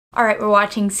Alright, we're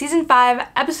watching season 5,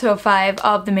 episode 5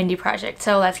 of the Mindy Project,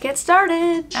 so let's get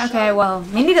started. Okay, well,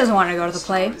 Mindy doesn't want to go to the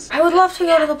play. I would love to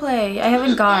go to the play. I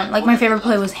haven't gone. Like, my favorite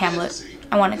play was Hamlet.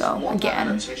 I want to go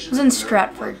again. It was in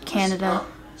Stratford, Canada.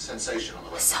 It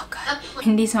was so good.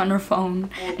 Mindy's on her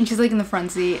phone, and she's like in the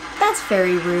front seat. That's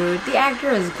very rude. The actor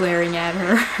is glaring at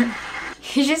her.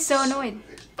 He's just so annoyed.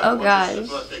 Oh gosh.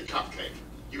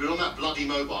 You were on that bloody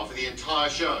mobile for the entire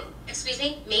show. Excuse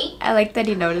me? Me? I like that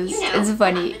he noticed. It's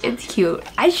funny. It's cute.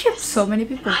 I ship so many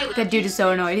people. That dude is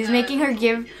so annoyed. He's making her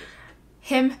give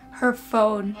him her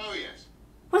phone. Oh, yes.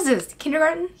 What's this?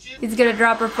 Kindergarten? He's gonna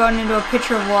drop her phone into a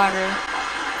pitcher of water.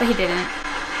 But he didn't.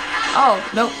 Oh,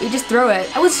 nope. He just threw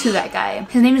it. I would sue that guy.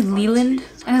 His name is Leland,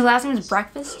 and his last name is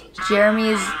Breakfast.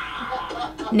 Jeremy's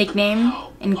nickname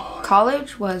in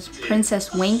college was Princess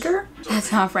Wanker.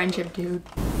 That's not friendship, dude.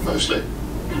 Mostly.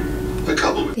 A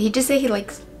couple. Did he just say he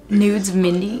likes nudes of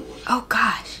Mindy? Oh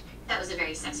gosh. That was a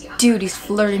very sexy offer. Dude, he's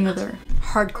flirting with her.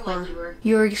 Hardcore.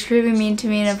 You were extremely mean to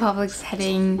me in a public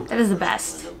setting. That is the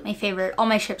best. My favorite. All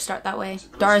my ships start that way.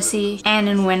 Darcy, Anne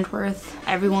and Wentworth,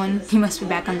 everyone. He must be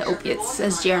back on the opiates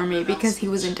as Jeremy because he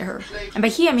was into her. And by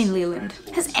he, I mean Leland.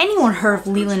 Has anyone heard of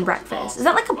Leland Breakfast? Is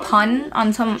that like a pun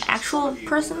on some actual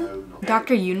person?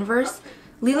 Dr. Universe?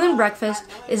 Leland Breakfast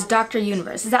is Dr.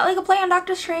 Universe. Is that like a play on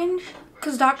Doctor Strange?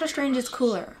 Because Doctor Strange is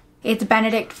cooler. It's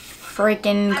Benedict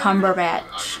freaking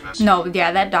Cumberbatch. No,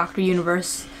 yeah, that Dr.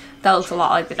 Universe. That looks a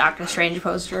lot like the Doctor Strange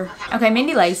poster. Okay,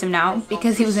 Mindy likes him now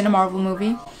because he was in a Marvel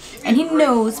movie. And he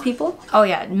knows people. Oh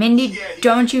yeah, Mindy,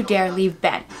 don't you dare leave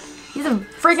Ben. He's the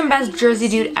freaking best Jersey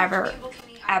dude ever.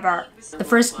 Ever. The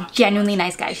first genuinely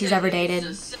nice guy she's ever dated.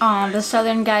 The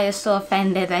southern guy is still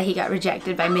offended that he got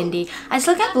rejected by Mindy. I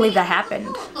still can't believe that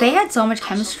happened. They had so much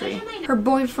chemistry. Her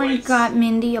boyfriend got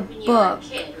Mindy a book.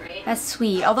 That's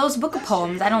sweet. Although it's a book of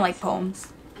poems. I don't like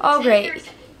poems. Oh great.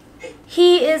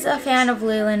 He is a fan of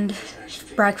Leland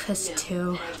Breakfast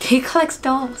too. He collects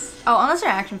dolls. Oh, unless they're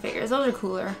action figures. Those are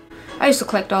cooler. I used to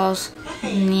collect dolls.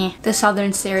 Meh. The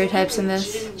southern stereotypes in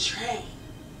this.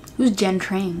 Who's Jen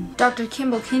Train? Dr.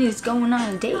 Kimball Kinney's going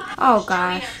on a date. Oh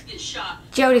gosh.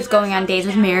 Jody's going on dates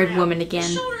with married women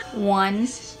again. 1.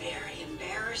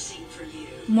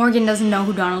 Morgan doesn't know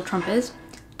who Donald Trump is.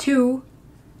 2.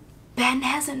 Ben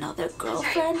has another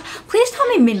girlfriend. Please tell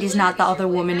me Mindy's not the other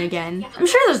woman again. I'm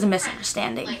sure there's a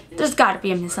misunderstanding. There's gotta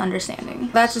be a misunderstanding.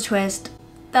 That's a twist.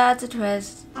 That's a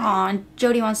twist. Aw,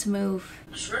 Jody wants to move.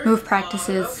 Move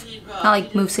practices. Not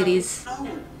like move cities.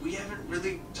 We haven't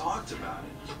really talked about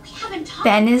it.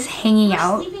 Ben is hanging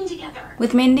out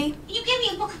with Mindy. You gave me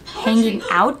a book of poetry. Hanging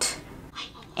out?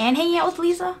 And hanging out with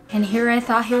Lisa? And here I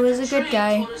thought he was a good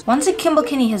guy. Once a Kimball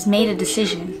Kinney has made a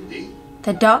decision,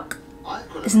 the duck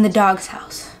is in the dog's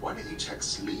house. Why don't you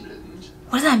text Leland?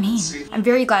 What does that mean? I'm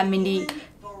very glad Mindy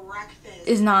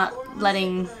is not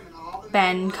letting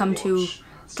Ben come to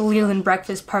the Leland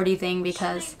breakfast party thing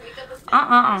because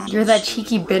You're that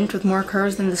cheeky bint with more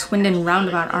curves than the Swindon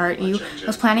roundabout, aren't you? I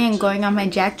was planning on going on my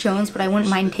Jack Jones, but I wouldn't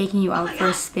mind taking you out for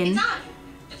a spin.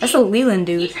 That's a Leland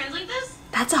dude.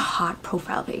 That's a hot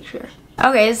profile picture.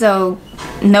 Okay, so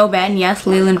no Ben, yes,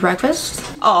 Leland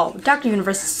breakfast. Oh, Dr.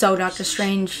 Universe is so Doctor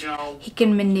Strange. He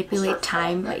can manipulate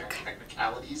time, like...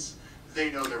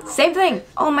 Same thing.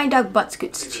 Oh, my dog butt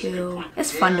scoots too.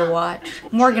 It's fun to watch.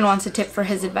 Morgan wants a tip for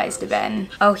his advice to Ben.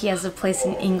 Oh, he has a place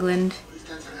in England.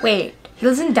 Wait, he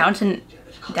lives in Downton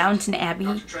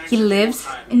Abbey? He lives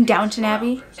in Downton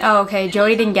Abbey? Oh, okay,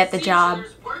 Jody didn't get the job.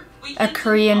 A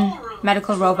Korean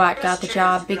medical robot got the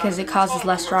job because it causes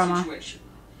less drama.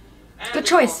 Good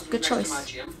choice, good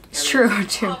choice. It's true,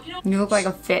 too. You look like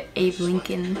a fit Abe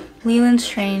Lincoln. Leland's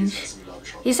strange.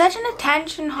 He's such an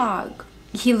attention hog.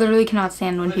 He literally cannot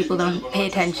stand when people don't pay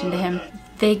attention to him.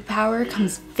 Vague power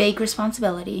comes vague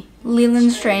responsibility.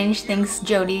 Leland Strange thinks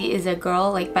Jody is a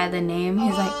girl, like by the name.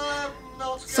 He's like,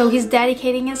 so he's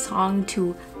dedicating his song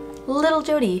to little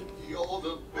Jody.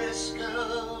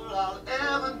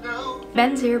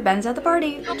 Ben's here, Ben's at the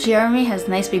party. Jeremy has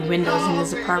nice big windows in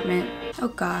his apartment. Oh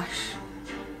gosh.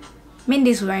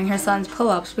 Mindy's wearing her son's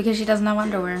pull-ups because she doesn't have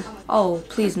underwear. Oh,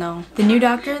 please no. The new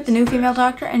doctor, the new female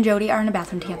doctor, and Jody are in a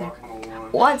bathroom together.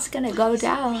 What's gonna go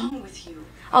down?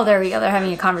 Oh, there we go. They're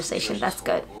having a conversation. That's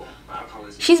good.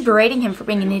 She's berating him for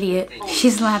being an idiot. She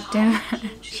slapped him.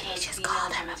 She just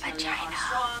called him a vagina.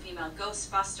 Female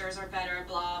Ghostbusters are better,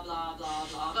 blah, blah, blah,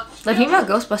 blah. The female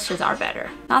Ghostbusters are better.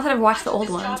 Not that I've watched the old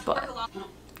ones, but...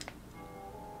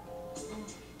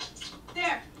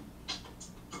 There.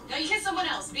 Now you kiss someone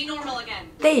else. Be normal again.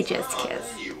 They just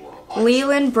kiss.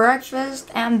 Leland, Breakfast,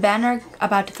 and Ben are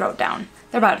about to throw it down.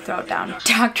 They're about to throw it down.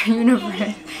 Dr.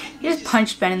 Universe He just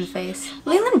punched Ben in the face.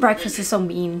 Leland breakfast is so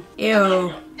mean.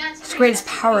 Ew. His greatest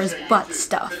power is butt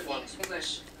stuff.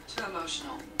 English. Too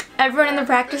emotional. Everyone in the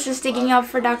practice is sticking up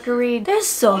for Dr. Reed. They're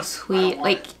so sweet.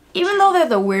 Like, even though they're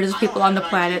the weirdest people on the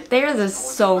planet, they're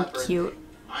just so cute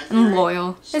and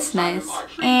loyal. It's nice.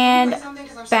 And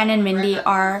Ben and Mindy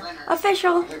are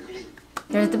official.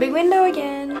 There's the big window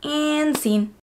again. And scene.